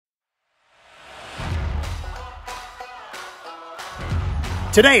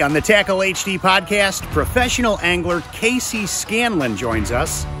Today on the Tackle HD podcast, professional angler Casey Scanlon joins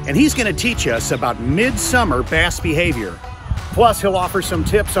us, and he's going to teach us about midsummer bass behavior. Plus, he'll offer some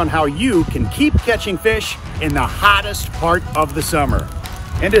tips on how you can keep catching fish in the hottest part of the summer.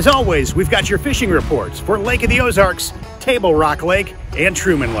 And as always, we've got your fishing reports for Lake of the Ozarks, Tablerock Lake, and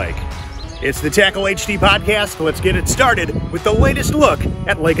Truman Lake. It's the Tackle HD podcast. Let's get it started with the latest look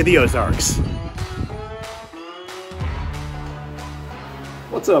at Lake of the Ozarks.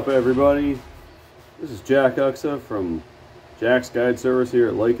 What's up, everybody? This is Jack Uxa from Jack's Guide Service here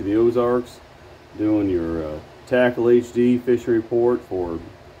at Lake of the Ozarks, doing your Tackle HD fishing report for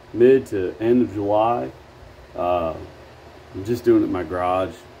mid to end of July. I'm just doing it in my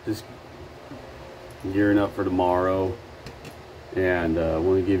garage, just gearing up for tomorrow, and I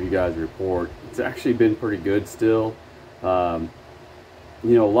want to give you guys a report. It's actually been pretty good still. You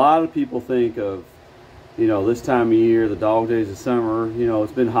know, a lot of people think of, you know, this time of year, the dog days of summer, you know,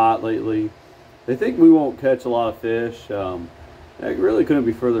 it's been hot lately. They think we won't catch a lot of fish. That really couldn't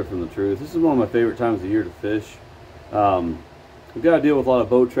be further from the truth. This is one of my favorite times of year to fish. We've got to deal with a lot of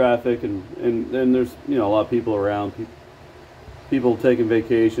boat traffic, and there's, you know, a lot of people around, people taking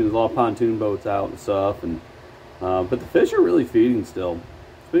vacations, a lot of pontoon boats out and stuff. And but the fish are really feeding still.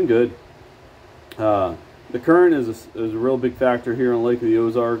 It's been good. The current is a real big factor here on Lake of the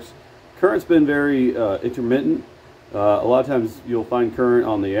Ozarks. Current's been very intermittent. A lot of times you'll find current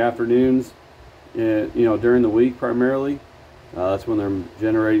on the afternoons, you know, during the week primarily. That's when they're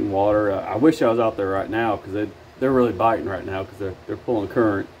generating water. I wish I was out there right now because they're really biting right now because they're pulling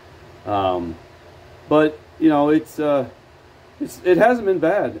current. But you know, it hasn't been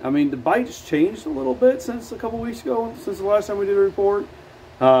bad. I mean, the bite's changed a little bit since a couple weeks ago, since the last time we did a report.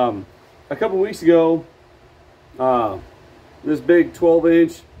 A couple weeks ago, this big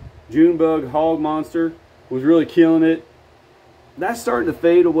 12-inch June bug hog monster was really killing it. That's starting to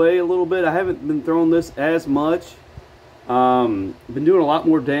fade away a little bit. I haven't been throwing this as much. Been doing a lot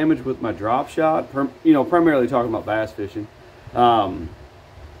more damage with my drop shot, you know, primarily talking about bass fishing. My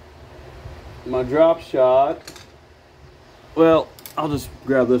drop shot, well, I'll just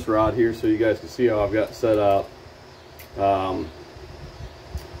grab this rod here so you guys can see how I've got it set up. You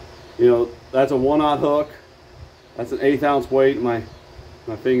know, that's a 1/0 hook. That's an 1/8 ounce weight in my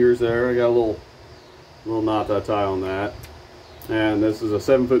fingers there. I got a little knot that I tie on that. And this is a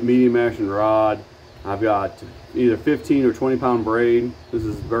 7-foot medium action rod. I've got either 15 or 20 pound braid. This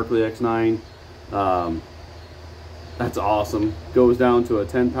is Berkeley X9. That's awesome. Goes down to a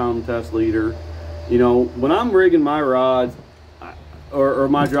 10-pound test leader. You know, when I'm rigging my rods, or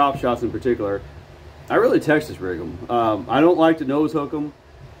my drop shots in particular, I really Texas rig them. I don't like to nose hook them.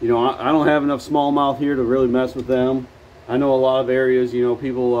 You know, I don't have enough smallmouth here to really mess with them. I know a lot of areas, you know,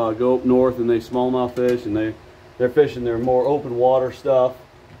 people go up north and they smallmouth fish, and they're fishing their more open water stuff,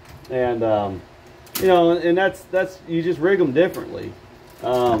 and you know, and that's you just rig them differently.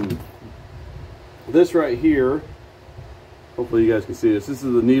 This right here, hopefully you guys can see this. This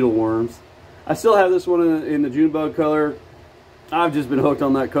is the needle worms. I still have this one in the June bug color. I've just been hooked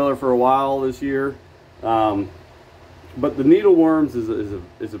on that color for a while this year. But the needle worms is a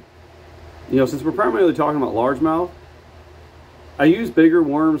you know, since we're primarily talking about largemouth, I use bigger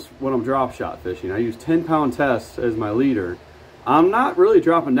worms when I'm drop shot fishing. I use 10-pound tests as my leader. I'm not really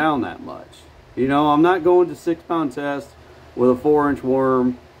dropping down that much. You know, I'm not going to 6-pound tests with a 4-inch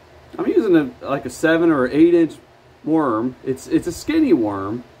worm. I'm using like a 7 or 8-inch worm. It's a skinny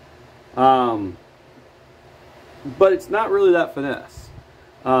worm, but it's not really that finesse.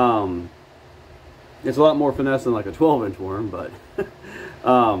 It's a lot more finesse than like a 12-inch worm, but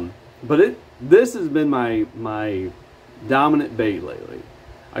this has been my dominant bait lately.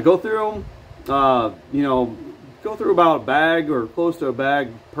 I go through them, you know, go through about a bag or close to a bag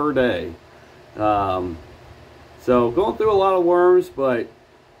per day. So going through a lot of worms, but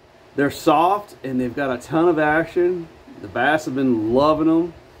they're soft and they've got a ton of action. The bass have been loving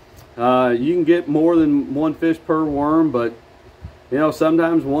them. You can get more than one fish per worm, but you know,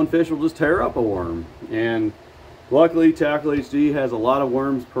 sometimes one fish will just tear up a worm. And luckily, Tackle HD has a lot of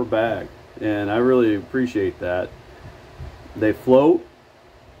worms per bag, and I really appreciate that. They float,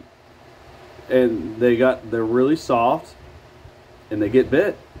 and they're really soft, and they get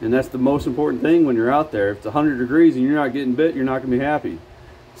bit. And that's the most important thing when you're out there. If it's 100 degrees and you're not getting bit, you're not gonna be happy.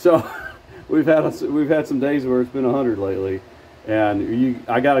 So we've had some days where it's been 100 lately, and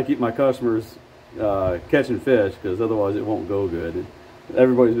I got to keep my customers catching fish, because otherwise it won't go good.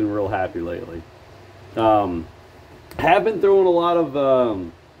 Everybody's been real happy lately. Have been throwing a lot of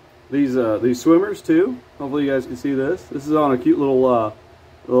these swimmers too. Hopefully you guys can see this. This is on a cute little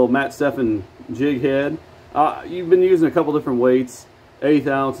Matt Steffen jig head. You've been using a couple different weights. 1/8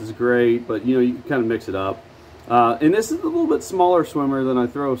 ounce is great, but you know, you can kind of mix it up. And this is a little bit smaller swimmer than I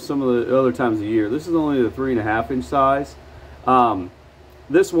throw some of the other times of the year. This is only the 3.5 inch size.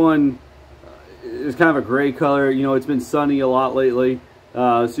 This one is kind of a gray color. You know, it's been sunny a lot lately,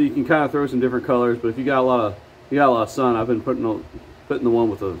 so you can kind of throw some different colors. But if you got a lot of sun, I've been putting the one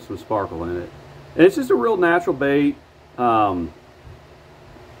with some sparkle in it. And it's just a real natural bait.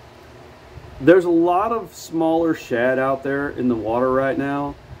 There's a lot of smaller shad out there in the water right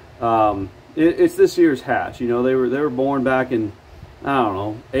now. It's this year's hatch. You know, they were born back in, I don't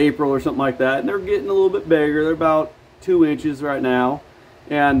know, April or something like that, and they're getting a little bit bigger. They're about 2 inches right now,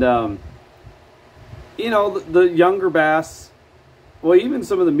 and you know, the younger bass, well, even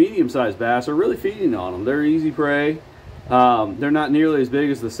some of the medium-sized bass are really feeding on them. They're easy prey. They're not nearly as big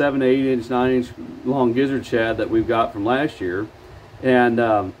as the 7 to 8 inch, 9 inch long gizzard shad that we've got from last year,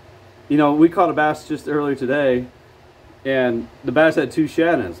 and you know, we caught a bass just earlier today, and the bass had 2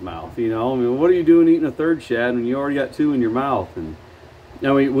 shad in his mouth. You know, I mean, what are you doing eating a 3rd shad when you already got 2 in your mouth? And you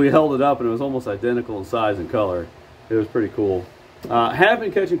know, we held it up, and it was almost identical in size and color. It was pretty cool. Have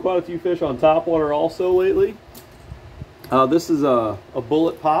been catching quite a few fish on topwater also lately. This is a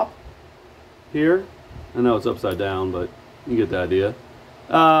bullet pop here. I know it's upside down, but you get the idea.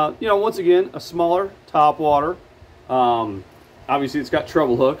 You know, once again, a smaller topwater. Obviously, it's got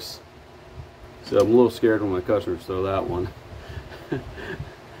treble hooks. So I'm a little scared when my customers throw that one.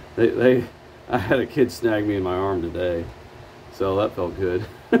 I had a kid snag me in my arm today, so that felt good.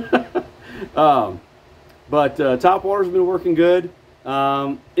 But topwater's been working good.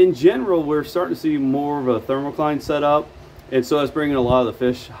 In general, we're starting to see more of a thermocline setup, and so that's bringing a lot of the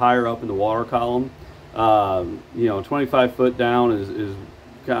fish higher up in the water column. You know, 25 foot down is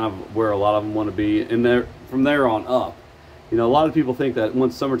kind of where a lot of them want to be, and from there on up. You know, a lot of people think that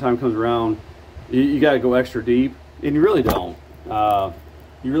once summertime comes around, you got to go extra deep, and you really don't.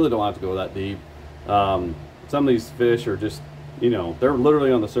 You really don't have to go that deep. Some of these fish are just, you know, they're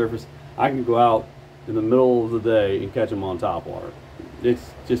literally on the surface. I can go out in the middle of the day and catch them on topwater.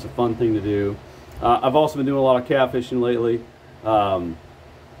 It's just a fun thing to do. I've also been doing a lot of catfishing lately. Man,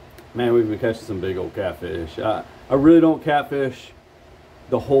 we've been catching some big old catfish. I really don't catfish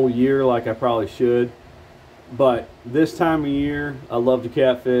the whole year like I probably should, but this time of year I love to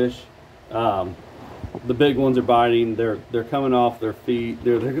catfish. The big ones are biting. They're coming off their feet.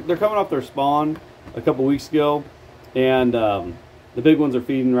 They're coming off their spawn a couple weeks ago, and the big ones are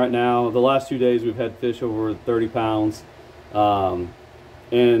feeding right now. The last 2 days we've had fish over 30 pounds, and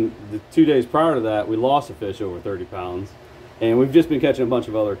the 2 days prior to that we lost a fish over 30 pounds, and we've just been catching a bunch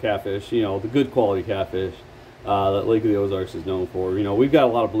of other catfish. You know, the good quality catfish that Lake of the Ozarks is known for. You know, we've got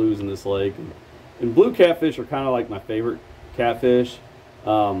a lot of blues in this lake, and blue catfish are kind of like my favorite catfish.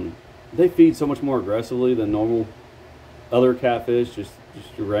 They feed so much more aggressively than normal other catfish, just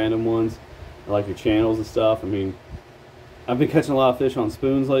your random ones, like your channels and stuff. I mean, I've been catching a lot of fish on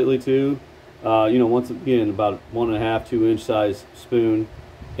spoons lately too. You know, once again, about 1.5, 2 inch size spoon,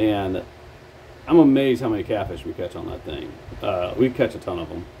 and I'm amazed how many catfish we catch on that thing. We catch a ton of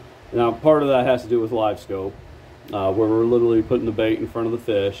them. Now, part of that has to do with live scope, where we're literally putting the bait in front of the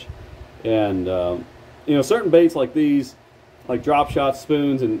fish, and you know, certain baits like these, like drop shots,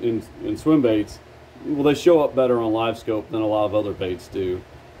 spoons, and swim baits, well, they show up better on live scope than a lot of other baits do.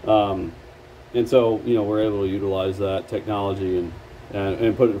 And so, you know, we're able to utilize that technology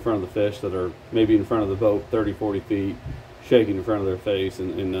and put it in front of the fish that are maybe in front of the boat 30, 40 feet, shaking in front of their face,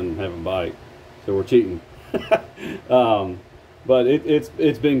 and then have them bite. So we're cheating. But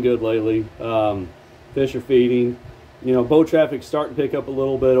it's been good lately. Fish are feeding. You know, boat traffic's starting to pick up a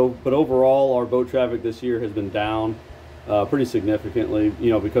little bit, but overall our boat traffic this year has been down pretty significantly,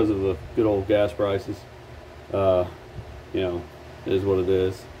 you know, because of the good old gas prices. You know, it is what it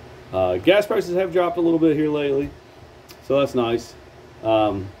is. Gas prices have dropped a little bit here lately, so that's nice.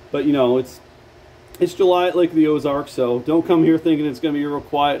 But you know, it's July at Lake of the Ozarks, so don't come here thinking it's going to be a real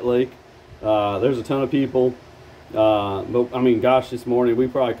quiet lake. There's a ton of people, but I mean, gosh, this morning we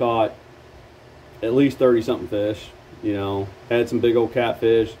probably caught at least 30 something fish. You know, had some big old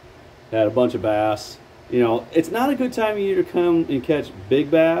catfish, had a bunch of bass. You know, it's not a good time of year to come and catch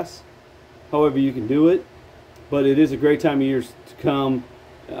big bass, however you can do it, but it is a great time of year to come,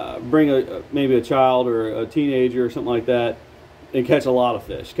 bring maybe a child or a teenager or something like that, and catch a lot of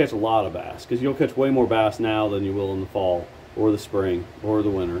fish, catch a lot of bass, because you'll catch way more bass now than you will in the fall or the spring or the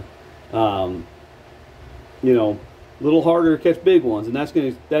winter. You know, a little harder to catch big ones, and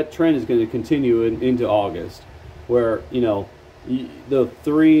that trend is going to continue into August, where, you know, the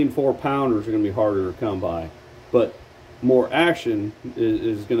 3 and 4 pounders are going to be harder to come by, but more action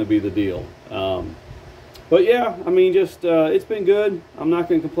is going to be the deal. But yeah, I mean, just it's been good. I'm not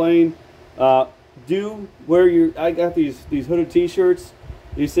going to complain. Do wear your, I got these hooded t-shirts.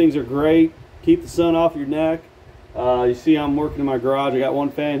 These things are great. Keep the sun off your neck. You see I'm working in my garage. I got one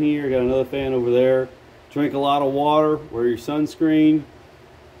fan here, I got another fan over there. Drink a lot of water, wear your sunscreen.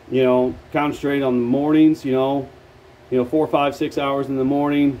 You know, concentrate on the mornings, you know, 4, 5, 6 hours in the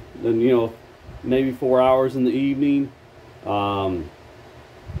morning, then, you know, maybe 4 hours in the evening. You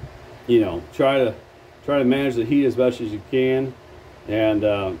know, try to manage the heat as best as you can. And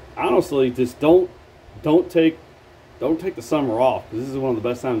honestly, just don't take the summer off, because this is one of the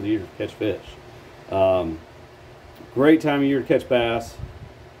best times of the year to catch fish. Great time of year to catch bass,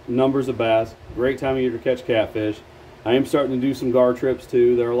 numbers of bass. Great time of year to catch catfish. I am starting to do some gar trips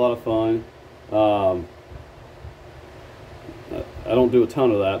too. They're a lot of fun. I don't do a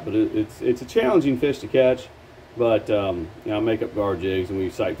ton of that, but it's a challenging fish to catch. But you know, I make up gar jigs and we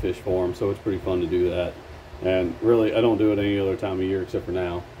sight fish for them, so it's pretty fun to do that. And really, I don't do it any other time of year except for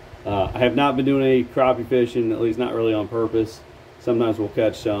now. I have not been doing any crappie fishing, at least not really on purpose. Sometimes we'll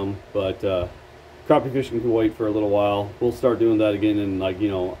catch some, but crappie fishing can wait for a little while. We'll start doing that again in, like, you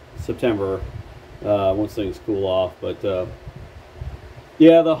know, September, once things cool off. But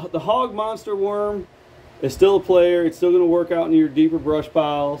yeah, the hog monster worm is still a player. It's still going to work out in your deeper brush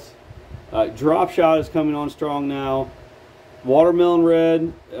piles. Drop shot is coming on strong now. Watermelon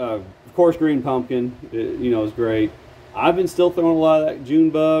red, of course, green pumpkin, you know, is great. I've been still throwing a lot of that June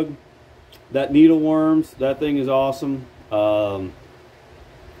bug, that needle worms. That thing is awesome.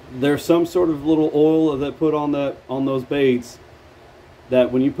 There's some sort of little oil that put on those baits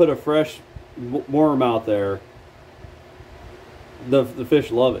that when you put a fresh worm out there, the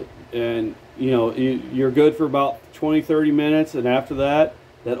fish love it. And you know, you're good for about 20-30 minutes, and after that,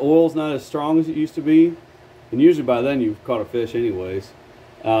 that oil's not as strong as it used to be, and usually by then you've caught a fish anyways.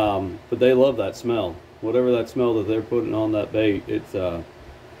 But they love that smell. Whatever that smell that they're putting on that bait, it's a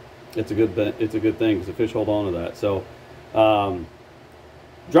good thing, because the fish hold on to that. So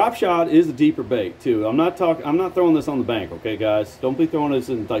drop shot is a deeper bait too. I'm not throwing this on the bank, okay guys? Don't be throwing this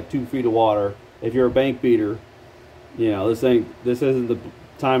in like 2 feet of water. If you're a bank beater, you know, this isn't the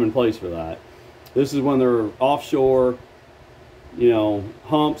time and place for that. This is when they're offshore, you know,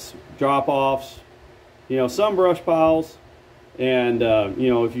 humps, drop-offs, you know, some brush piles, and you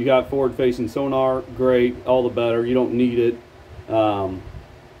know, if you got forward-facing sonar, great, all the better. You don't need it,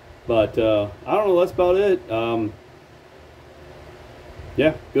 but I don't know. That's about it.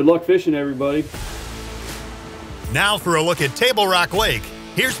 Yeah, good luck fishing, everybody. Now for a look at Tablerock Lake.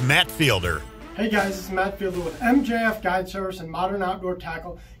 Here's Matt Fielder. Hey guys, this is Matt Fielder with MJF Guide Service and Modern Outdoor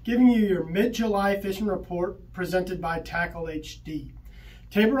Tackle, giving you your mid-July fishing report presented by Tackle HD.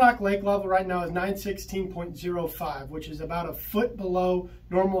 Tablerock lake level right now is 916.05, which is about a foot below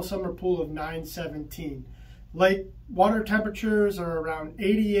normal summer pool of 917. Lake water temperatures are around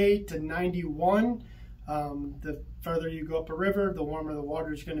 88 to 91. The further you go up a river, the warmer the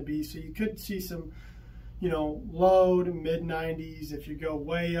water is going to be. So you could see some, you know, low to mid 90s if you go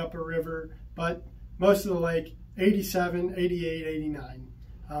way up a river, but most of the lake 87, 88, 89.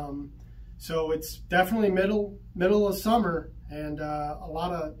 So it's definitely middle of summer, and a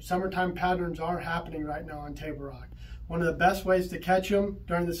lot of summertime patterns are happening right now on Tablerock. One of the best ways to catch them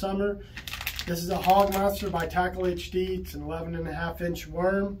during the summer, this is a hog monster by Tackle HD. It's an 11.5-inch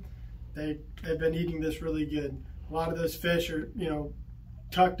worm. They've been eating this really good. A lot of those fish are, you know,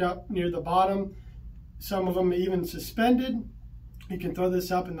 tucked up near the bottom. Some of them even suspended. You can throw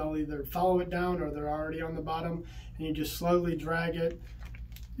this up and they'll either follow it down or they're already on the bottom, and you just slowly drag it.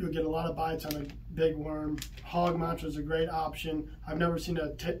 You'll get a lot of bites on a big worm. Hog monster is a great option. I've never seen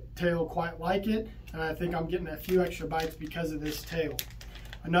a tail quite like it, and I think I'm getting a few extra bites because of this tail.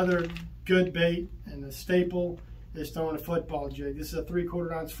 Another good bait and a staple is throwing a football jig. This is a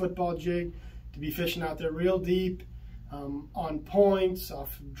 3/4 ounce football jig to be fishing out there real deep, on points,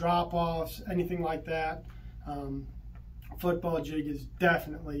 off drop-offs, anything like that. Football jig is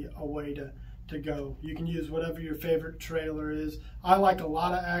definitely a way to go. You can use whatever your favorite trailer is. I like a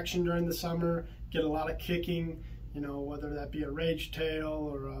lot of action during the summer, get a lot of kicking, you know, whether that be a rage tail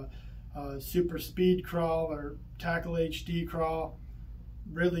or a super speed crawl or Tackle HD crawl.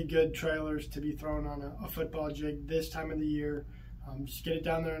 Really good trailers to be thrown on a football jig this time of the year. Just get it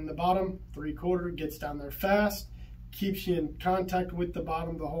down there in the bottom, 3/4, gets down there fast, keeps you in contact with the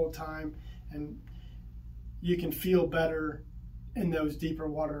bottom the whole time, and you can feel better in those deeper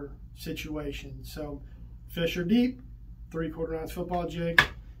water situations. So fish are deep, 3/4 ounce football jig,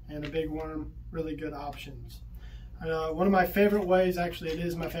 and a big worm, really good options. One of my favorite ways, actually it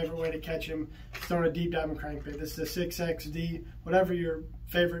is my favorite way to catch them, is throwing a deep diving crankbait. This is a 6XD, whatever your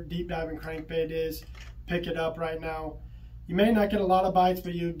favorite deep diving crankbait is. Pick it up right now. You may not get a lot of bites,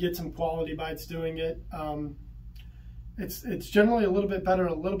 but you get some quality bites doing it. It's generally a little bit better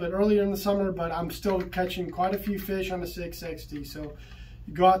a little bit earlier in the summer, but I'm still catching quite a few fish on the 6XD. So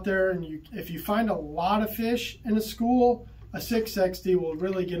you go out there, and if you find a lot of fish in a school, a 6XD will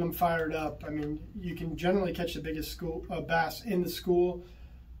really get them fired up. I mean, you can generally catch the biggest bass in the school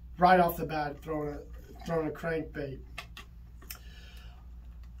right off the bat throwing a crankbait.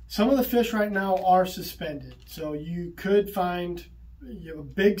 Some of the fish right now are suspended, so you could find a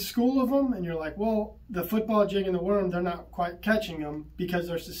big school of them, and you're like, well, the football jig and the worm, they're not quite catching them because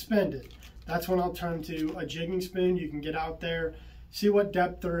they're suspended. That's when I'll turn to a jigging spoon. You can get out there, see what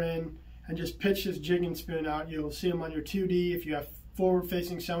depth they're in, and just pitch this jigging spoon out. You'll see them on your 2D. If you have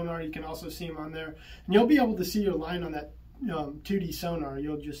forward-facing sonar, you can also see them on there, and you'll be able to see your line on that 2D sonar.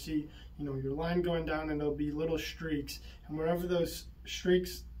 You'll just see, your line going down, and there'll be little streaks, and wherever those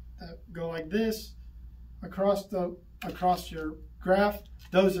streaks that go like this across your graph,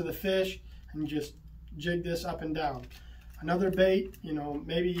 those are the fish, and just jig this up and down. Another bait,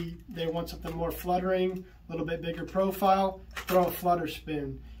 maybe they want something more fluttering, a little bit bigger profile, throw a flutter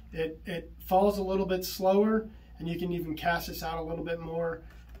spoon. It falls a little bit slower, and you can even cast this out a little bit more,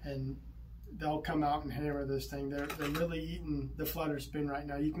 and they'll come out and hammer this thing. They're really eating the flutter spoon right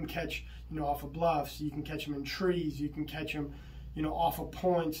now. You can catch, off of bluffs, you can catch them in trees, you can catch them, off of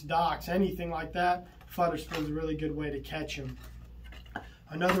points, docks, anything like that. Flutter spoon is a really good way to catch them.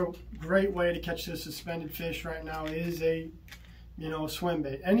 Another great way to catch the suspended fish right now is a swim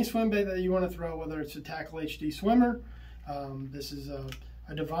bait. Any swim bait that you want to throw, whether it's a Tackle HD swimmer, this is a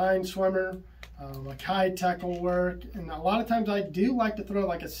Divine swimmer, a Kai tackle work, and a lot of times I do like to throw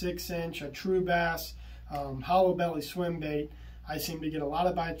like a 6-inch, a True Bass, hollow belly swim bait. I seem to get a lot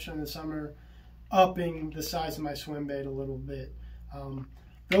of bites in the summer, upping the size of my swim bait a little bit.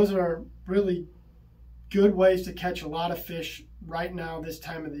 Those are really good ways to catch a lot of fish right now this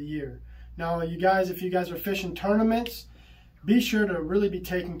time of the year. Now, if you guys are fishing tournaments, be sure to really be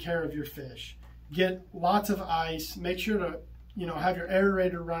taking care of your fish. Get lots of ice. Make sure to have your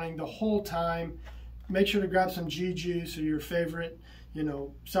aerator running the whole time. Make sure to grab some G juice or your favorite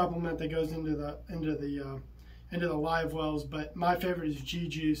supplement that goes into the live wells. But my favorite is G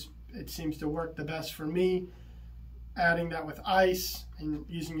juice. It seems to work the best for me. Adding that with ice and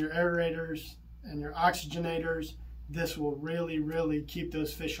using your aerators and your oxygenators, this will really, really keep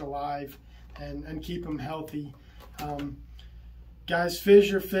those fish alive and keep them healthy. Guys, fizz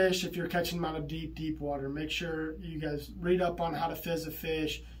your fish if you're catching them out of deep, deep water. Make sure you guys read up on how to fizz a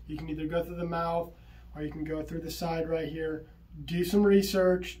fish. You can either go through the mouth or you can go through the side right here. Do some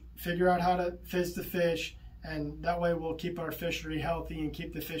research, figure out how to fizz the fish, and that way we'll keep our fishery healthy and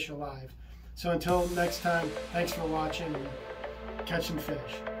keep the fish alive. So until next time, thanks for watching and catching fish.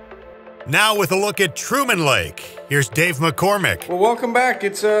 Now with a look at Truman Lake, here's Dave McCormick. Well, welcome back.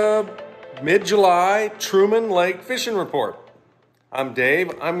 It's a mid-July Truman Lake fishing report. I'm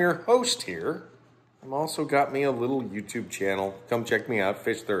Dave. I'm your host here. I've also got me a little YouTube channel. Come check me out,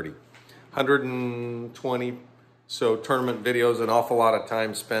 Fish 30. 120 so tournament videos, an awful lot of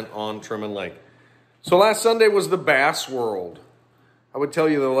time spent on Truman Lake. So last Sunday was the Bass World. I would tell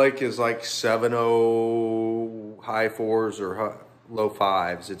you the lake is like 7.0, high 4s or low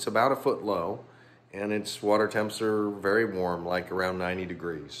 5s. It's about a foot low, and its water temps are very warm, like around 90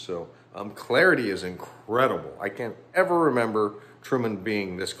 degrees. So clarity is incredible. I can't ever remember Truman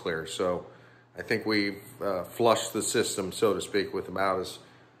being this clear. So I think we've flushed the system, so to speak, with about as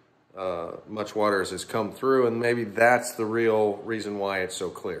much water as has come through, and maybe that's the real reason why it's so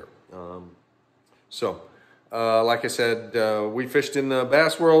clear. Like I said, we fished in the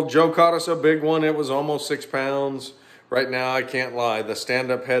Bass World. Joe caught us a big one. It was almost 6 pounds. Right now, I can't lie. The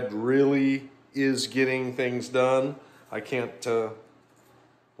stand-up head really is getting things done. I can't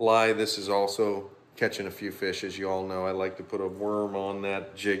lie. This is also catching a few fish. As you all know, I like to put a worm on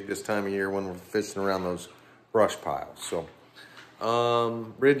that jig this time of year when we're fishing around those brush piles. So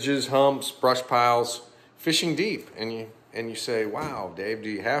ridges, humps, brush piles, fishing deep. And you say, wow, Dave, do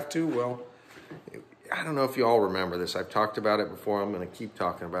you have to? Well, I don't know if you all remember this. I've talked about it before. I'm going to keep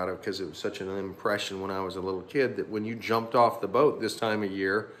talking about it because it was such an impression when I was a little kid that when you jumped off the boat this time of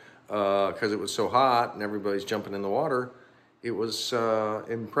year, because it was so hot and everybody's jumping in the water, it was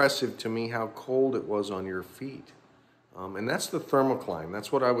impressive to me how cold it was on your feet. And that's the thermocline.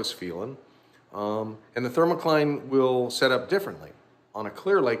 That's what I was feeling. And the thermocline will set up differently. On a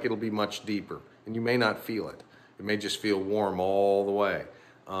clear lake, it'll be much deeper, and you may not feel it. It may just feel warm all the way.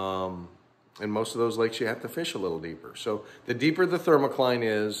 And most of those lakes, you have to fish a little deeper. So the deeper the thermocline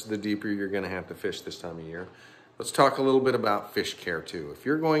is, the deeper you're going to have to fish this time of year. let's talk a little bit about fish care too. If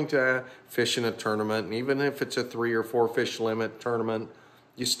you're going to fish in a tournament, and even if it's a 3 or 4 fish limit tournament,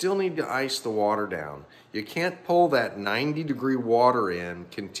 you still need to ice the water down. You can't pull that 90-degree water in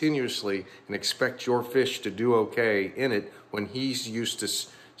continuously and expect your fish to do okay in it when he's used to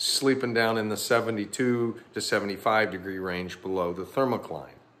sleeping down in the 72 to 75 degree range below the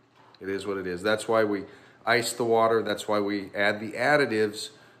thermocline. It is what it is. That's why we ice the water. That's why we add the additives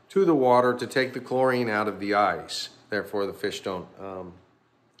to the water to take the chlorine out of the ice. Therefore, the fish don't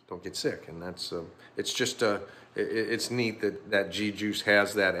get sick. And that's it's just it's neat that G juice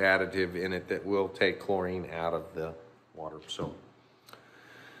has that additive in it that will take chlorine out of the water. So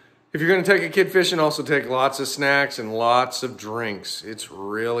if you're going to take a kid fishing, also take lots of snacks and lots of drinks. It's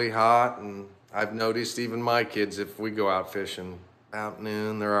really hot, and I've noticed even my kids, if we go out fishing about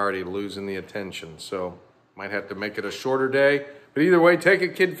noon, they're already losing the attention. So might have to make it a shorter day. But either way, take a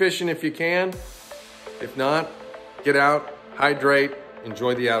kid fishing if you can. If not, get out, hydrate,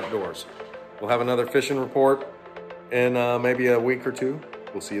 enjoy the outdoors. We'll have another fishing report in maybe a week or two.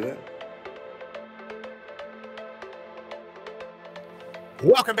 We'll see you then.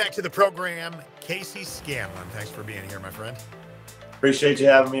 Welcome back to the program, Casey Scanlon. Thanks for being here, my friend. Appreciate you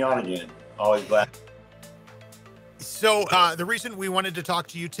having me on again. Always glad. So the reason we wanted to talk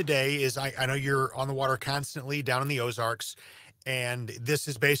to you today is I know you're on the water constantly down in the Ozarks, and this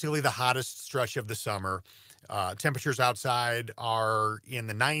is basically the hottest stretch of the summer. Temperatures outside are in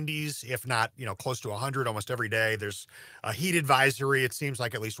the 90s, if not, close to 100 almost every day. There's a heat advisory, it seems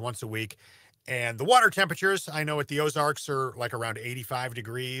like at least once a week. And the water temperatures, I know at the Ozarks are like around 85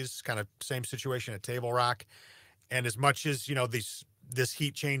 degrees, kind of same situation at Tablerock. And as much as, this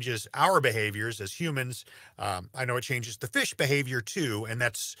heat changes our behaviors as humans, I know it changes the fish behavior too. And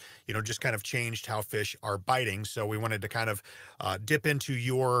that's, just kind of changed how fish are biting. So we wanted to kind of dip into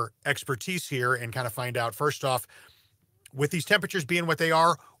your expertise here and kind of find out, first off, with these temperatures being what they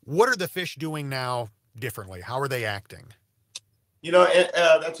are, what are the fish doing now differently? How are they acting?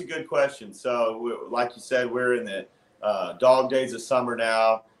 That's a good question. So like you said, we're in the dog days of summer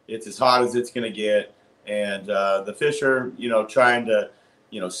now. It's as hot as it's going to get. And the fish are, trying to,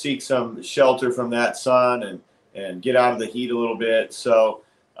 seek some shelter from that sun and get out of the heat a little bit. So,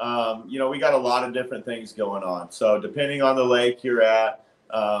 we got a lot of different things going on. So depending on the lake you're at,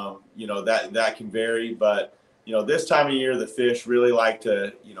 that can vary. But, this time of year, the fish really like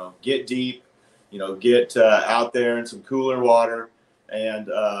to, get deep, get out there in some cooler water. And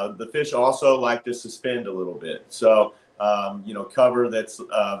the fish also like to suspend a little bit. So, cover that's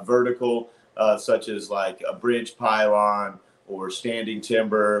vertical, such as like a bridge pylon or standing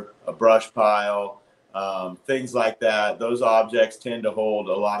timber, a brush pile, things like that. Those objects tend to hold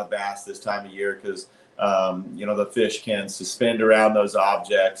a lot of bass this time of year because, the fish can suspend around those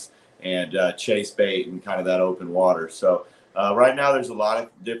objects and chase bait in kind of that open water. So right now there's a lot of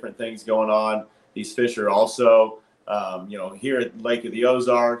different things going on. These fish are also, here at Lake of the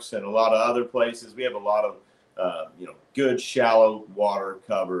Ozarks and a lot of other places, we have a lot of good shallow water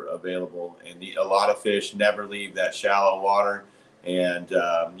cover available, and a lot of fish never leave that shallow water. And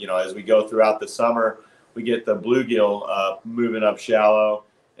as we go throughout the summer, we get the bluegill moving up shallow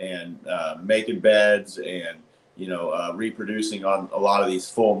and making beds and reproducing on a lot of these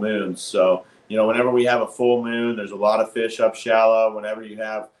full moons. So whenever we have a full moon, there's a lot of fish up shallow. Whenever you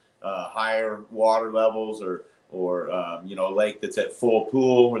have higher water levels or a lake that's at full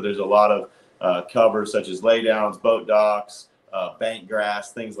pool where there's a lot of cover such as laydowns, boat docks, bank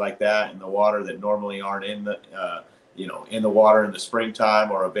grass, things like that in the water that normally aren't in the in the water in the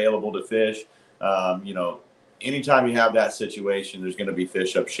springtime or available to fish. Anytime you have that situation, there's going to be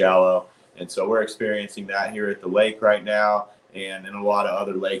fish up shallow. And so we're experiencing that here at the lake right now and in a lot of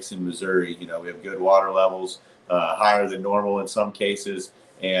other lakes in Missouri. We have good water levels, higher than normal in some cases,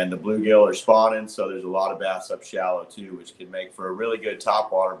 and the bluegill are spawning. So there's a lot of bass up shallow too, which can make for a really good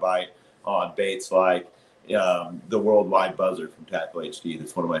topwater bite on baits like the worldwide buzzard from Tackle HD.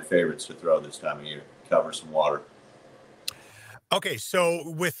 That's one of my favorites to throw this time of year, cover some water. Okay, so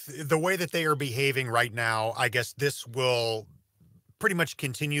with the way that they are behaving right now, I guess this will pretty much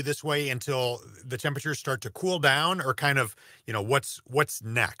continue this way until the temperatures start to cool down, or kind of, what's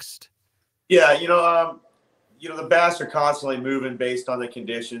next? Yeah, the bass are constantly moving based on the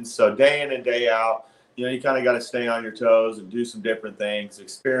conditions. So day in and day out, you kind of got to stay on your toes and do some different things,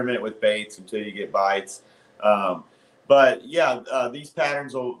 experiment with baits until you get bites. But these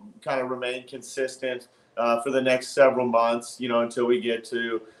patterns will kind of remain consistent for the next several months, until we get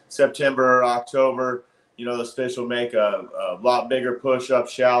to September or October. Those fish will make a lot bigger push up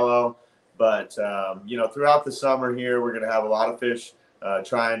shallow. But, throughout the summer here, we're going to have a lot of fish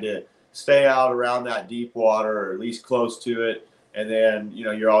trying to, stay out around that deep water, or at least close to it. And then, you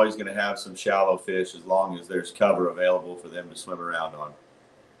know, you're always going to have some shallow fish as long as there's cover available for them to swim around on.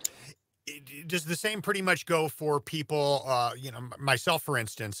 Does the same pretty much go for people, you know, myself, for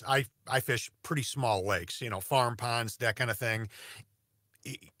instance? I fish pretty small lakes, you know, farm ponds, that kind of thing.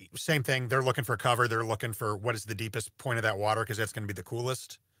 Same thing. They're looking for cover. They're looking for what is the deepest point of that water, because that's going to be the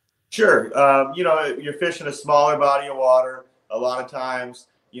coolest. Sure. You know, you're fishing a smaller body of water. A lot of times,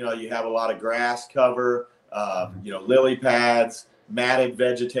 you know, you have a lot of grass cover, you know, lily pads, matted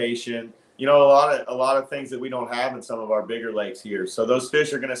vegetation, you know, a lot of things that we don't have in some of our bigger lakes here. So those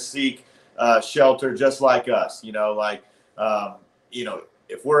fish are going to seek shelter just like us, you know, like, you know,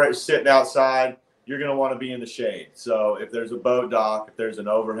 if we're sitting outside, you're going to want to be in the shade. So if there's a boat dock, if there's an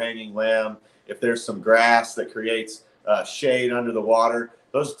overhanging limb, if there's some grass that creates shade under the water,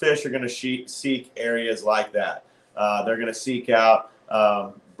 those fish are going to seek areas like that. They're going to seek out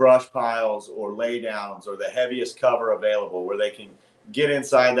brush piles or laydowns or the heaviest cover available, where they can get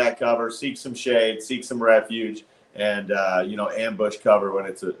inside that cover, seek some shade, seek some refuge, and you know, ambush cover when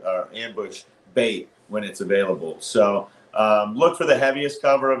it's ambush bait when it's available. So look for the heaviest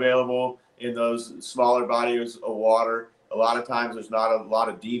cover available in those smaller bodies of water. A lot of times there's not a lot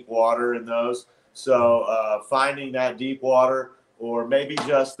of deep water in those. So finding that deep water, or maybe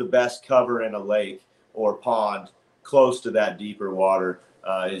just the best cover in a lake or pond close to that deeper water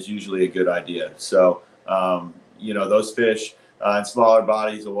is usually a good idea. So, you know, those fish in smaller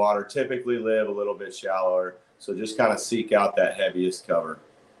bodies of water typically live a little bit shallower. So just kind of seek out that heaviest cover.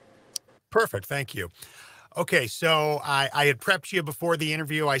 Perfect. Thank you. Okay, so I had prepped you before the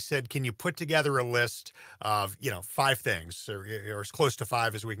interview. I said, can you put together a list of, you know, 5 things, or as close to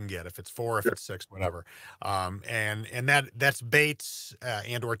 5 as we can get, if it's 4, if it's 6, whatever. And that's baits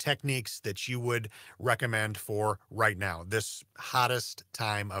and or techniques that you would recommend for right now, this hottest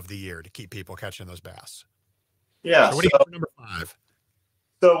time of the year, to keep people catching those bass. Yeah. So what do you got for number 5?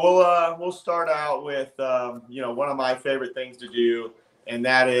 So we'll start out with, you know, one of my favorite things to do, and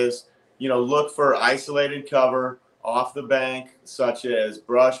that is, you know, look for isolated cover off the bank, such as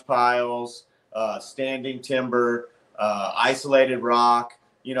brush piles, standing timber, isolated rock,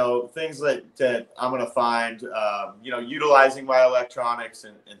 you know, things that I'm going to find, you know, utilizing my electronics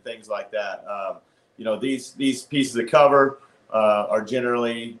and things like that. You know, these pieces of cover are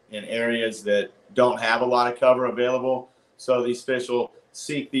generally in areas that don't have a lot of cover available. So these fish will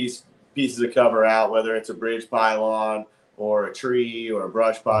seek these pieces of cover out, whether it's a bridge pylon or a tree or a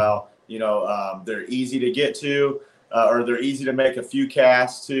brush pile. You know, they're easy to get to, or they're easy to make a few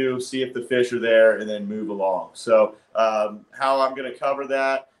casts to, see if the fish are there, and then move along. So how I'm going to cover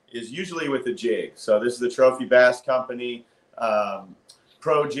that is usually with a jig. So this is the Trophy Bass Company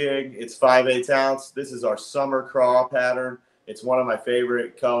Pro Jig. It's 5/8 ounce. This is our summer craw pattern. It's one of my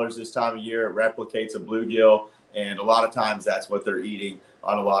favorite colors this time of year. It replicates a bluegill, and a lot of times that's what they're eating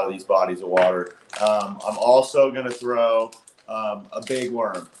on a lot of these bodies of water. I'm also going to throw a big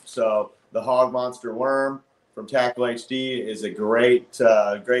worm. So the Hog Monster worm from Tackle HD is a great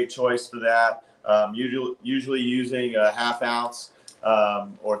choice for that. Usually using a 1/2 ounce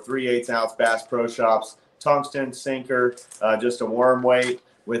or 3/8 ounce Bass Pro Shops tungsten sinker, just a worm weight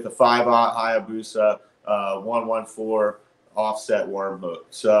with a 5/0 Hayabusa 114 offset worm hook.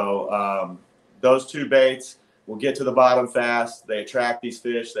 So those 2 baits will get to the bottom fast. They attract these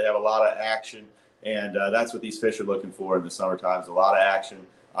fish. They have a lot of action. And that's what these fish are looking for in the summertime, is a lot of action.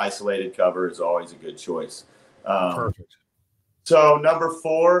 Isolated cover is always a good choice. Perfect. So number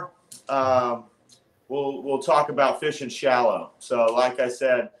 4, we'll talk about fishing shallow. So like I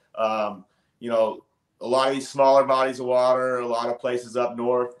said, you know, a lot of these smaller bodies of water, a lot of places up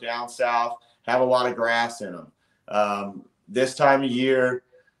north, down south, have a lot of grass in them. This time of year,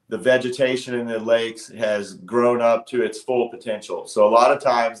 the vegetation in the lakes has grown up to its full potential. So a lot of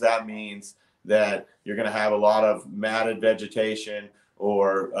times that means that you're going to have a lot of matted vegetation,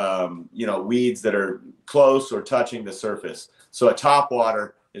 or you know, weeds that are close or touching the surface. So a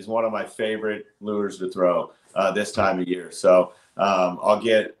topwater is one of my favorite lures to throw this time of year. So I'll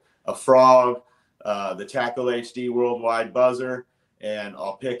get a frog, the Tackle HD Worldwide Buzzer, and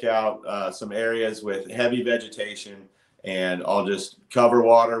I'll pick out some areas with heavy vegetation, and I'll just cover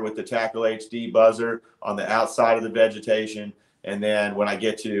water with the Tackle HD Buzzer on the outside of the vegetation. And then when I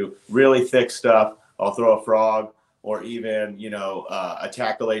get to really thick stuff, I'll throw a frog, or even, you know, a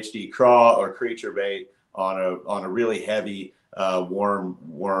Tackle HD craw or creature bait on a really heavy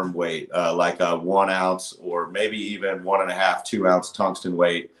worm weight, like a 1 ounce or maybe even 1.5, 2 ounce tungsten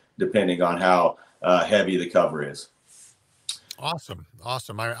weight, depending on how heavy the cover is. Awesome.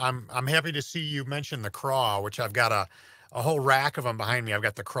 I'm happy to see you mention the craw, which I've got a whole rack of them behind me. I've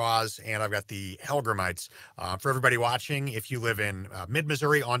got the craws and I've got the hellgrammites. For everybody watching, if you live in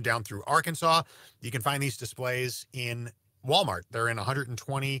mid-Missouri on down through Arkansas, you can find these displays in Walmart. They're in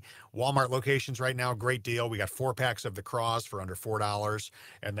 120 Walmart locations right now. Great deal. We got 4-packs of the craws for under $4.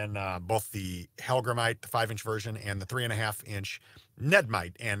 And then both the hellgrammite, the 5-inch version, and the 3.5-inch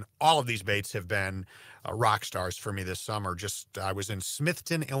Nedmite. And all of these baits have been rock stars for me this summer. I was in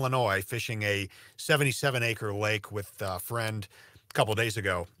Smithton, Illinois, fishing a 77-acre lake with a friend a couple days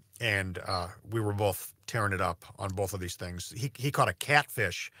ago. And we were both tearing it up on both of these things. He caught a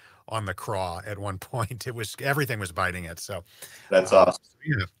catfish on the craw at one point. Everything was biting it. So that's awesome.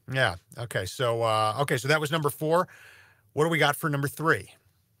 Yeah. Okay. So that was number 4. What do we got for number 3?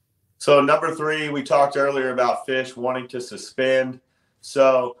 So number 3, we talked earlier about fish wanting to suspend.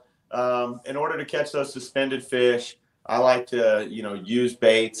 So in order to catch those suspended fish, I like to, use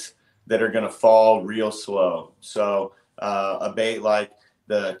baits that are going to fall real slow. So a bait like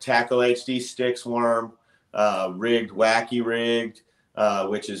the Tackle HD Sticks worm, wacky rigged,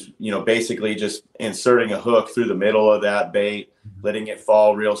 which is, basically just inserting a hook through the middle of that bait, letting it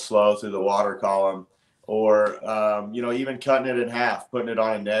fall real slow through the water column, or, even cutting it in half, putting it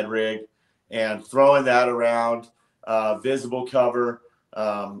on a Ned rig and throwing that around, visible cover,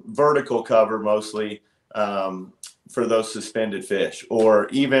 vertical cover mostly, for those suspended fish, or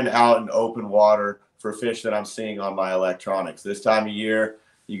even out in open water for fish that I'm seeing on my electronics. This time of year,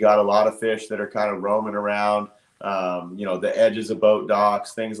 you got a lot of fish that are kind of roaming around, the edges of boat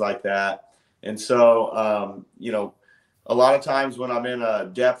docks, things like that. And so, a lot of times when I'm in a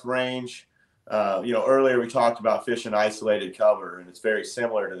depth range, earlier we talked about fishing isolated cover, and it's very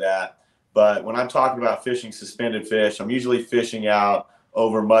similar to that. But when I'm talking about fishing suspended fish, I'm usually fishing out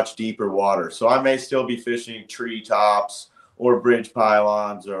over much deeper water. So I may still be fishing tree tops or bridge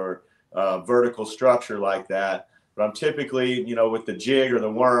pylons or vertical structure like that. But I'm typically, with the jig or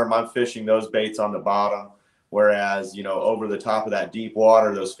the worm, I'm fishing those baits on the bottom. Whereas, over the top of that deep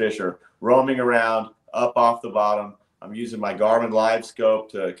water, those fish are roaming around up off the bottom. I'm using my Garmin Live Scope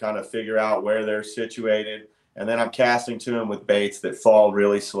to kind of figure out where they're situated. And then I'm casting to them with baits that fall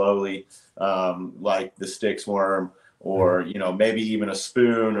really slowly, like the Sticks worm, or, maybe even a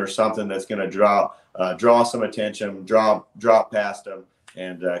spoon or something that's going to draw some attention, drop past them,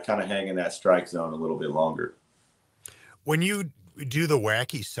 and kind of hang in that strike zone a little bit longer. When you do the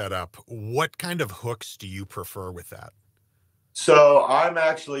wacky setup, what kind of hooks do you prefer with that? So I'm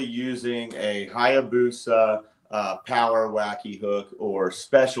actually using a Hayabusa power wacky hook or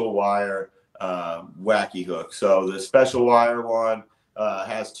special wire wacky hook. So the special wire one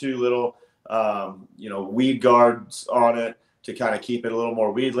has 2 little, weed guards on it to kind of keep it a little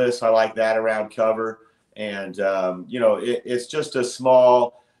more weedless. I like that around cover. And, it's just a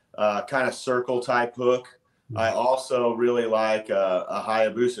small kind of circle type hook. I also really like a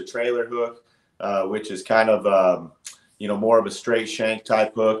Hayabusa trailer hook, which is kind of, more of a straight shank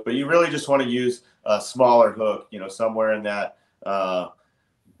type hook. But you really just want to use a smaller hook, somewhere in that,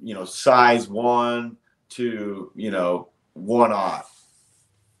 size 1 to, 1/0.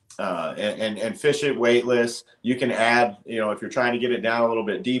 And fish it weightless. You can add, if you're trying to get it down a little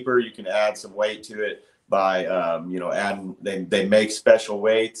bit deeper, you can add some weight to it by, adding, they make special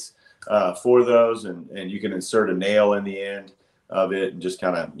weights for those, and you can insert a nail in the end of it and just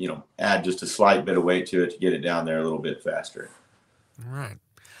kind of, add just a slight bit of weight to it to get it down there a little bit faster. All right.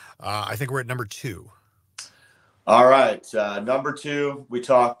 I think we're at number 2. All right. Number 2, we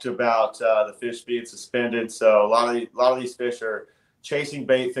talked about the fish being suspended. So a lot of these fish are chasing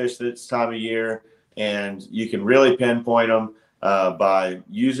bait fish this time of year, and you can really pinpoint them by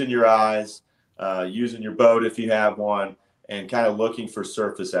using your eyes, using your boat if you have one, and kind of looking for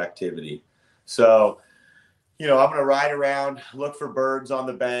surface activity. So, I'm going to ride around, look for birds on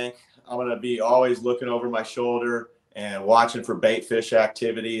the bank. I'm going to be always looking over my shoulder and watching for bait fish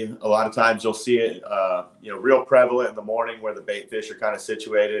activity. A lot of times you'll see it, real prevalent in the morning where the bait fish are kind of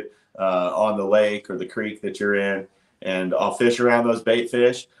situated on the lake or the creek that you're in. And I'll fish around those bait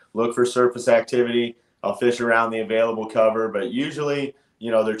fish, look for surface activity. I'll fish around the available cover, but usually,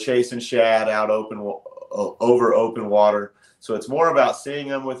 they're chasing shad out over open water. So it's more about seeing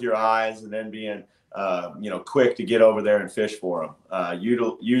them with your eyes and then being, quick to get over there and fish for them.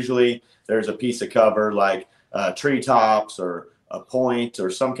 Usually there's a piece of cover like treetops or a point or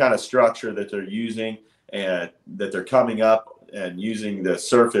some kind of structure that they're using and that they're coming up and using the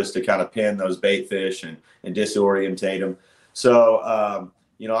surface to kind of pin those bait fish and disorientate them. So,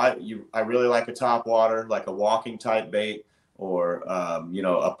 I really like a top water, like a walking type bait or,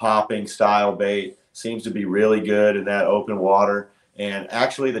 a popping style bait. Seems to be really good in that open water. And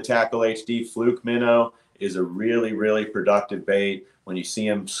actually the Tackle HD Fluke Minnow is a really, really productive bait. When you see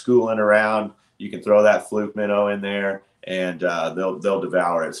them schooling around, you can throw that fluke minnow in there, and they'll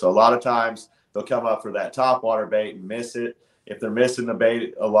devour it. So a lot of times they'll come up for that topwater bait and miss it. If they're missing the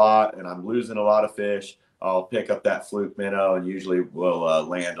bait a lot and I'm losing a lot of fish, I'll pick up that fluke minnow and usually will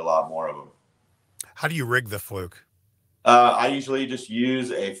land a lot more of them. How do you rig the fluke? I usually just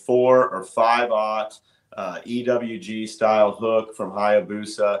use a 4 or 5/0 EWG style hook from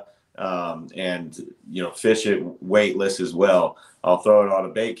Hayabusa, and fish it weightless as well. I'll throw it on a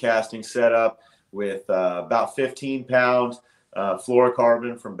bait casting setup with about 15-pound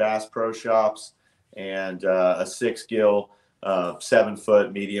fluorocarbon from Bass Pro Shops, and a 6-gill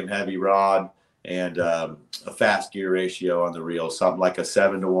 7-foot medium heavy rod, and a fast gear ratio on the reel, something like a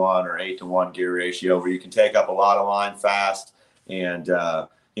 7-to-1 or 8-to-1 gear ratio, where you can take up a lot of line fast. And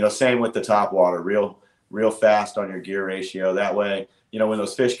same with the topwater, real fast on your gear ratio. That way, when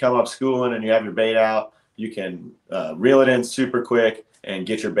those fish come up schooling and you have your bait out, you can reel it in super quick and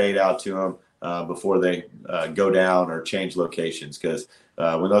get your bait out to them before they go down or change locations. Because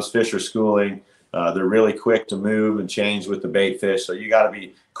when those fish are schooling, they're really quick to move and change with the bait fish. So you got to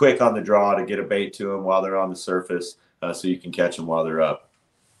be quick on the draw to get a bait to them while they're on the surface, so you can catch them while they're up.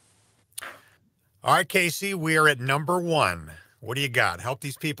 All right, Casey, we are at number 1. What do you got? Help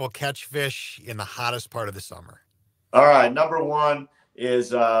these people catch fish in the hottest part of the summer. All right, number 1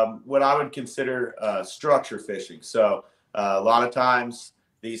 is what I would consider structure fishing. So a lot of times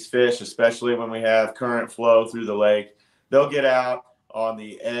these fish, especially when we have current flow through the lake, they'll get out on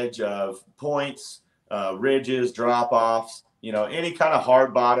the edge of points, ridges, drop-offs, any kind of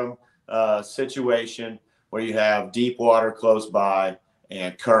hard bottom situation where you have deep water close by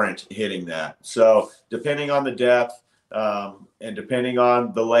and current hitting that. So depending on the depth and depending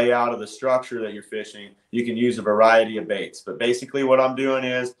on the layout of the structure that you're fishing, you can use a variety of baits. But basically what I'm doing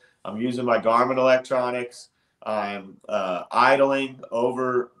is I'm using my Garmin electronics. I'm idling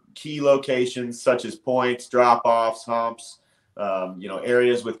over key locations such as points, drop-offs, humps,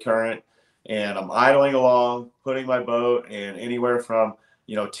 areas with current, and I'm idling along, putting my boat in anywhere from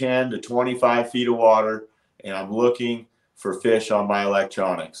 10 to 25 feet of water, and I'm looking for fish on my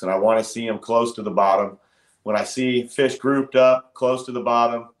electronics, and I want to see them close to the bottom. When I see fish grouped up close to the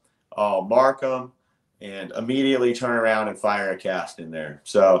bottom, I'll mark them and immediately turn around and fire a cast in there.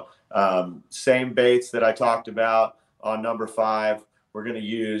 So same baits that I talked about on number 5. We're going to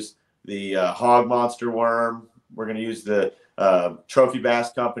use the hog monster worm. We're going to use the Trophy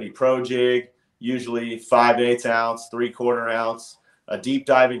Bass Company Pro Jig, usually 5/8 ounce, 3/4 ounce. A deep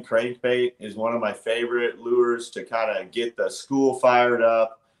diving crankbait is one of my favorite lures to kind of get the school fired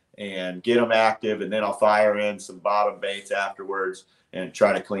up and get them active, and then I'll fire in some bottom baits afterwards and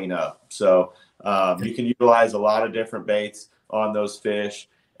try to clean up. So you can utilize a lot of different baits on those fish.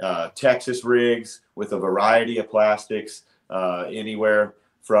 Texas rigs with a variety of plastics, anywhere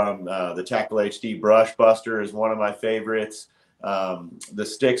from the Tackle HD Brush Buster is one of my favorites. The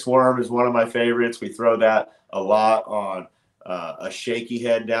Sticks Worm is one of my favorites. We throw that a lot on a shaky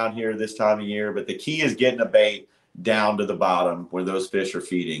head down here this time of year. But the key is getting a bait down to the bottom where those fish are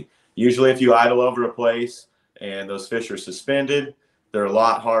feeding. Usually if you idle over a place and those fish are suspended, they're a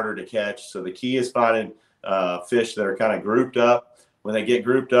lot harder to catch. So the key is finding fish that are kind of grouped up. When they get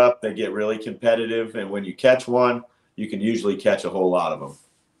grouped up, they get really competitive. And when you catch one, you can usually catch a whole lot of them.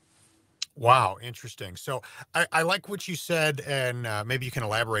 Wow, interesting. So I like what you said, and maybe you can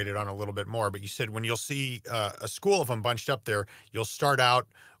elaborate it on a little bit more. But you said when you'll see a school of them bunched up there, you'll start out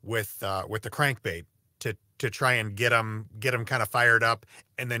with the crankbait to try and get them kind of fired up,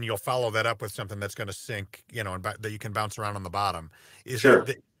 and then you'll follow that up with something that's going to sink, and that you can bounce around on the bottom. Sure.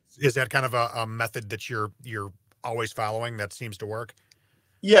 Is that kind of a method that you're always following that seems to work?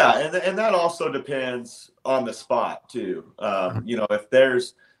 Yeah, and that also depends on the spot too. If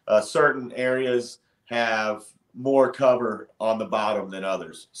there's certain areas have more cover on the bottom than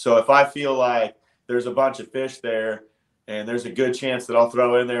others. So if I feel like there's a bunch of fish there and there's a good chance that I'll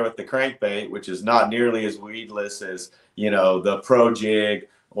throw in there with the crankbait, which is not nearly as weedless as, the Pro Jig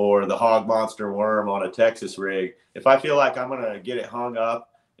or the Hog Monster Worm on a Texas rig. If I feel like I'm going to get it hung up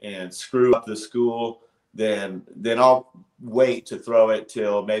and screw up the school, then I'll wait to throw it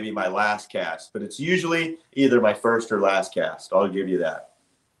till maybe my last cast. But it's usually either my first or last cast. I'll give you that.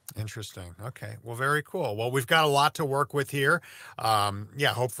 Interesting. Okay. Well, very cool. Well, we've got a lot to work with here.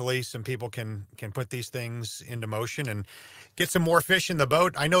 Hopefully some people can put these things into motion and get some more fish in the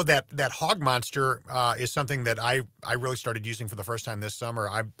boat. I know that Hog Monster is something that I really started using for the first time this summer.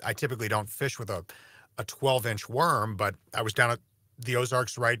 I typically don't fish with a 12-inch worm, but I was down at the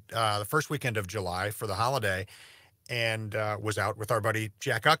Ozarks the first weekend of July for the holiday, and was out with our buddy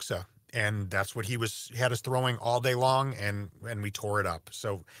Jack Uxa. and that's what he had us throwing all day long, and we tore it up.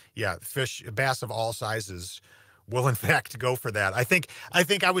 So yeah, bass of all sizes will in fact go for that. I think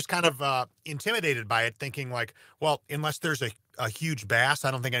I was kind of intimidated by it, thinking like, well, unless there's a huge bass,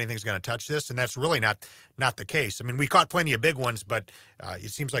 I don't think anything's going to touch this, and that's really not the case. I mean, we caught plenty of big ones, but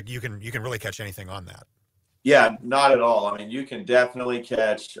it seems like you can really catch anything on that. Yeah, not at all. I mean, you can definitely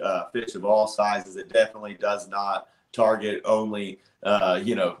catch fish of all sizes. It definitely does not target only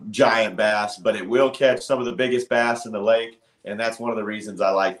giant bass, but it will catch some of the biggest bass in the lake, and that's one of the reasons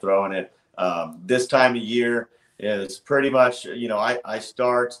I like throwing it. This time of year is pretty much, I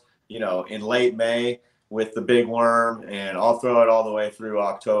start, in late May with the big worm, and I'll throw it all the way through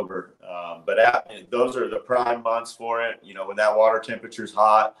October. But those are the prime months for it. When that water temperature is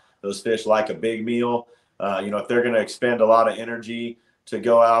hot, those fish like a big meal. If they're going to expend a lot of energy to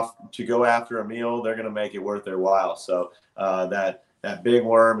go after a meal, they're going to make it worth their while. So that big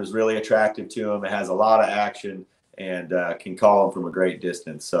worm is really attractive to them. It has a lot of action and can call them from a great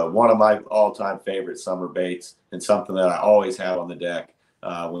distance. So one of my all-time favorite summer baits, and something that I always have on the deck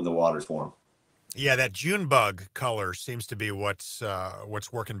when the water's warm. Yeah, that June bug color seems to be what's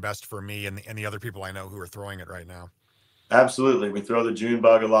working best for me and the other people I know who are throwing it right now. Absolutely, we throw the June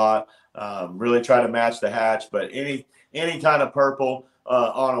bug a lot. Really try to match the hatch, but any kind of purple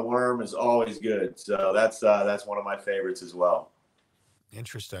on a worm is always good. So that's one of my favorites as well.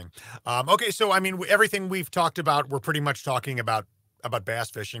 Interesting. Okay, so I mean, everything we've talked about, we're pretty much talking about bass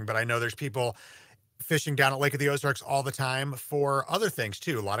fishing, but I know there's people fishing down at Lake of the Ozarks all the time for other things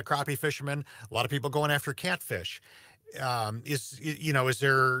too. A lot of crappie fishermen, a lot of people going after catfish. Is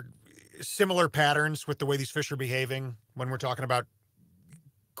there similar patterns with the way these fish are behaving when we're talking about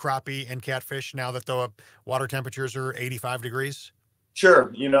crappie and catfish now that the water temperatures are 85 degrees?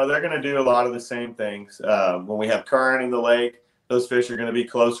 Sure. They're going to do a lot of the same things. When we have current in the lake, those fish are going to be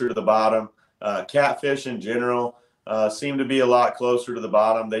closer to the bottom. Catfish in general seem to be a lot closer to the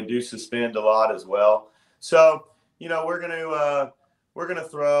bottom. They do suspend a lot as well. So, we're going to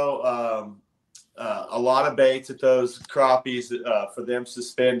throw a lot of baits at those crappies for them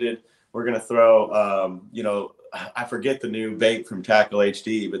suspended. We're going to throw, I forget the new bait from Tackle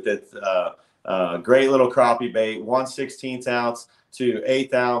HD, but that's a great little crappie bait, 1/16 ounce to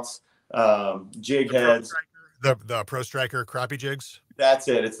 1/8 ounce jig heads. The Pro Striker crappie jigs? That's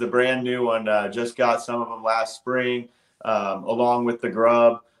it. It's the brand new one. Just got some of them last spring, along with the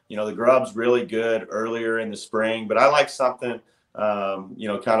grub. The grub's really good earlier in the spring, but I like something, kind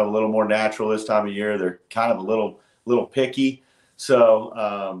of a little more natural this time of year. They're kind of a little picky.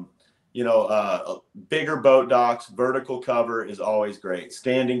 So, bigger boat docks, vertical cover is always great.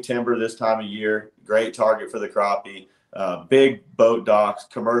 Standing timber this time of year, great target for the crappie. Big boat docks,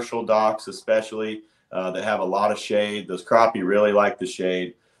 commercial docks especially, that have a lot of shade. Those crappie really like the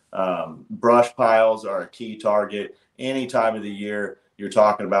shade. Brush piles are a key target. Any time of the year you're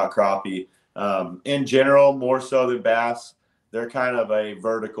talking about crappie. In general, more so than bass, they're kind of a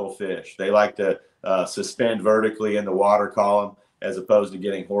vertical fish. They like to suspend vertically in the water column as opposed to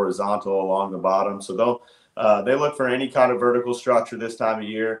getting horizontal along the bottom. So they look for any kind of vertical structure this time of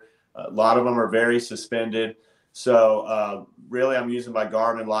year. A lot of them are very suspended. So really I'm using my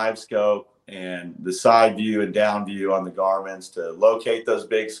Garmin Live Scope and the side view and down view on the Garmin's to locate those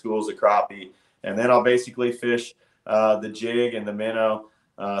big schools of crappie. And then I'll basically fish the jig and the minnow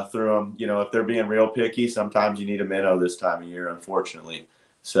through them. If they're being real picky, sometimes you need a minnow this time of year, unfortunately.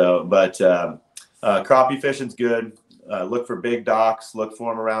 So, but crappie fishing's good. Look for big docks, look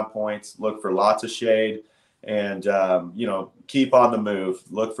for them around points, look for lots of shade, and, keep on the move.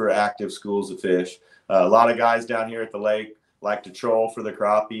 Look for active schools of fish. A lot of guys down here at the lake like to troll for the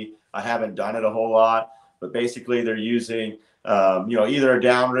crappie. I haven't done it a whole lot, but basically they're using, either a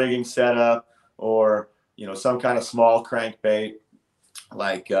down rigging setup or, some kind of small crankbait,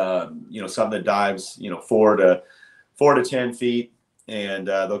 like, something that dives, 4 to 10 feet. And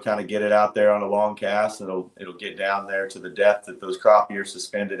they'll kind of get it out there on a long cast, and it'll get down there to the depth that those crappie are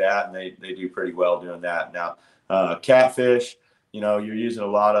suspended at, and they do pretty well doing that. Now, catfish, you're using a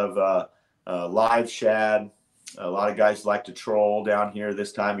lot of live shad. A lot of guys like to troll down here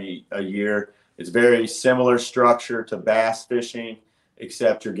this time of year. It's very similar structure to bass fishing,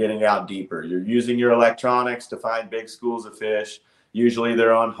 except you're getting out deeper. You're using your electronics to find big schools of fish. Usually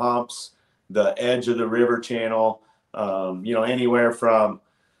they're on humps, the edge of the river channel, anywhere from,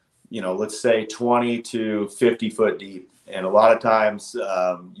 let's say 20 to 50 foot deep. And a lot of times,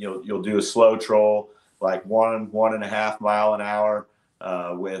 you'll do a slow troll, like 1.5 mile an hour,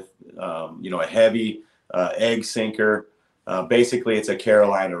 with, a heavy egg sinker, Basically, it's a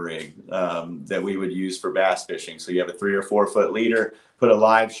Carolina rig that we would use for bass fishing. So you have a 3 or 4 foot leader, put a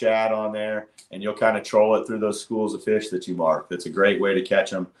live shad on there, and you'll kind of troll it through those schools of fish that you mark. That's a great way to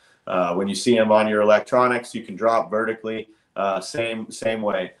catch them. When you see them on your electronics, you can drop vertically. Same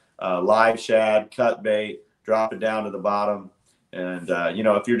way. Live shad, cut bait, drop it down to the bottom. And,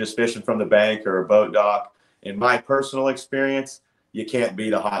 if you're just fishing from the bank or a boat dock, in my personal experience, you can't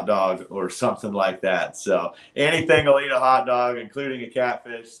beat a hot dog or something like that. So anything will eat a hot dog, including a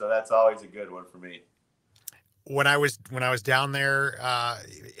catfish. So that's always a good one for me. When I was down there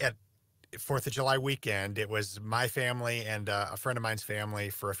at 4th of July weekend, it was my family and a friend of mine's family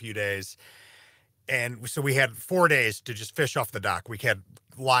for a few days. And so we had 4 days to just fish off the dock. We had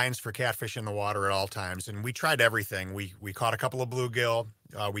lines for catfish in the water at all times. And we tried everything. We caught a couple of bluegill.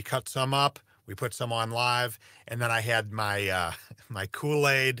 We cut some up. We put some on live, and then I had my my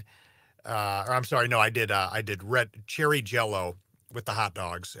Kool-Aid, or I'm sorry, no, I did red cherry Jello with the hot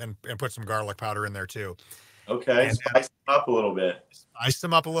dogs, and put some garlic powder in there too. Okay, And spice them up a little bit. Spiced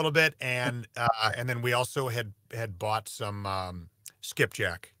them up a little bit, and then we also had bought some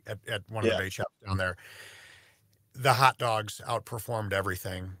skipjack at one of the bait shops down there. The hot dogs outperformed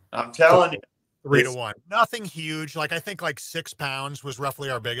everything. I'm telling you. 3 to 1. Nothing huge. Like I think like 6 pounds was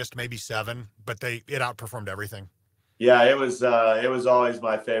roughly our biggest, maybe 7, but it outperformed everything. Yeah, it was always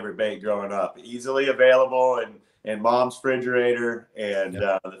my favorite bait growing up. Easily available in mom's refrigerator, and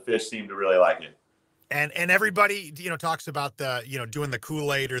the fish seemed to really like it. And everybody, talks about the, doing the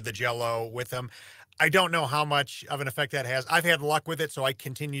Kool-Aid or the Jello with them. I don't know how much of an effect that has. I've had luck with it, so I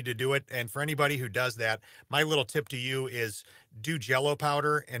continue to do it. And for anybody who does that, my little tip to you is do Jello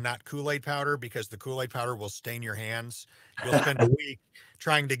powder and not Kool-Aid powder, because the Kool-Aid powder will stain your hands. You'll spend a week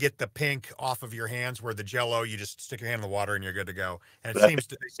trying to get the pink off of your hands, where the Jello, you just stick your hand in the water and you're good to go. And it seems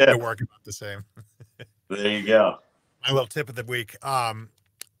to work about the same. There you go. My little tip of the week. I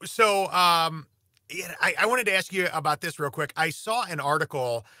wanted to ask you about this real quick. I saw an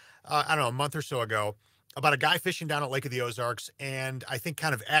article, I don't know, a month or so ago, about a guy fishing down at Lake of the Ozarks, and I think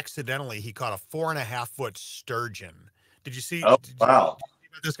kind of accidentally he caught a 4.5-foot sturgeon. Did you see? Oh, Did wow. you see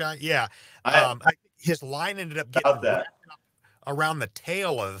about this guy? Yeah. I think his line ended up getting wrapped up around the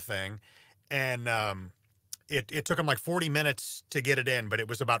tail of the thing, and it took him like 40 minutes to get it in, but it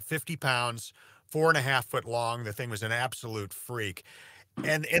was about 50 pounds, 4.5 foot long. The thing was an absolute freak.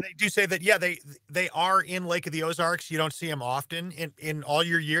 And they do say that, yeah, they are in Lake of the Ozarks. You don't see them often in all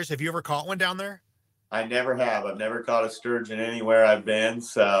your years. Have you ever caught one down there? I never have. I've never caught a sturgeon anywhere I've been.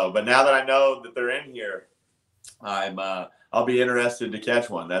 So, but now that I know that they're in here, I'll be interested to catch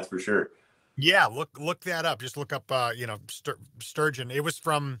one. That's for sure. Yeah, look that up. Just look up, sturgeon. It was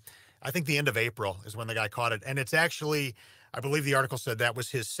from, I think, the end of April is when the guy caught it, and it's actually, I believe the article said that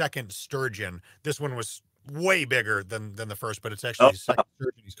was his second sturgeon. This one was way bigger than the first, but it's actually his second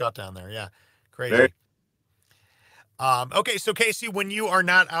sturgeon he's caught down there. Yeah, crazy. Okay, so Casey, when you are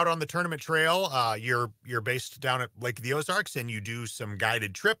not out on the tournament trail, you're based down at Lake of the Ozarks, and you do some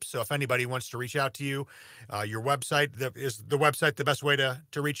guided trips. So if anybody wants to reach out to you, your website, is the website the best way to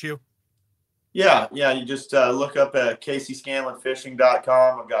reach you? Yeah. You just look up at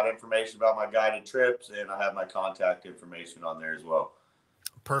CaseyScanlonFishing.com. I've got information about my guided trips, and I have my contact information on there as well.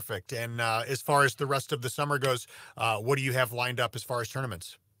 Perfect. And as far as the rest of the summer goes, what do you have lined up as far as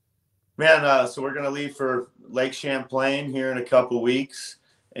tournaments? Man, so we're going to leave for Lake Champlain here in a couple weeks,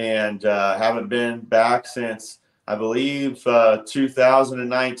 and haven't been back since, I believe,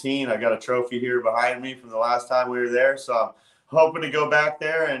 2019. I got a trophy here behind me from the last time we were there, so I'm hoping to go back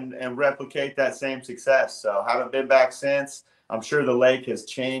there and replicate that same success. So haven't been back since. I'm sure the lake has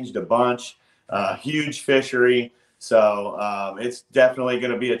changed a bunch. Huge fishery, so it's definitely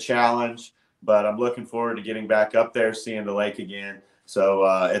going to be a challenge, but I'm looking forward to getting back up there, seeing the lake again. So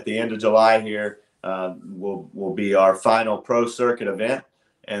at the end of July here will be our final pro circuit event,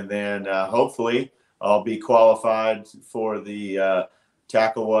 and then hopefully I'll be qualified for the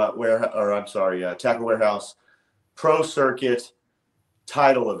Tackle Warehouse Pro Circuit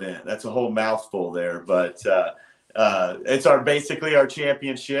title event. That's a whole mouthful there, but it's basically our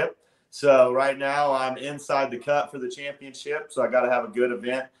championship. So right now I'm inside the cut for the championship, so I got to have a good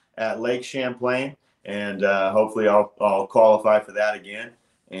event at Lake Champlain. And hopefully I'll qualify for that again,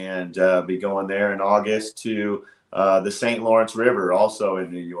 and be going there in August to the St. Lawrence River, also in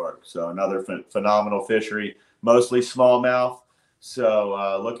New York. So another phenomenal fishery, mostly smallmouth.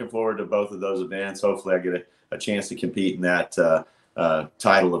 So looking forward to both of those events. Hopefully I get a chance to compete in that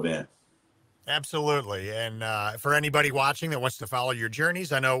title event. Absolutely. And for anybody watching that wants to follow your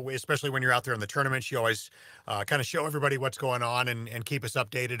journeys, I know, especially when you're out there in the tournaments, you always kind of show everybody what's going on and keep us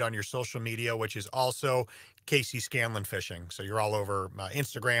updated on your social media, which is also Casey Scanlon Fishing. So you're all over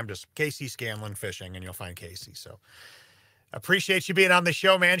Instagram, just Casey Scanlon Fishing, and you'll find Casey. So appreciate you being on the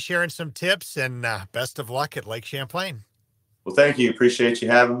show, man, sharing some tips, and best of luck at Lake Champlain. Well, thank you. Appreciate you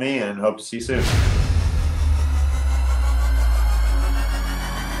having me, and hope to see you soon.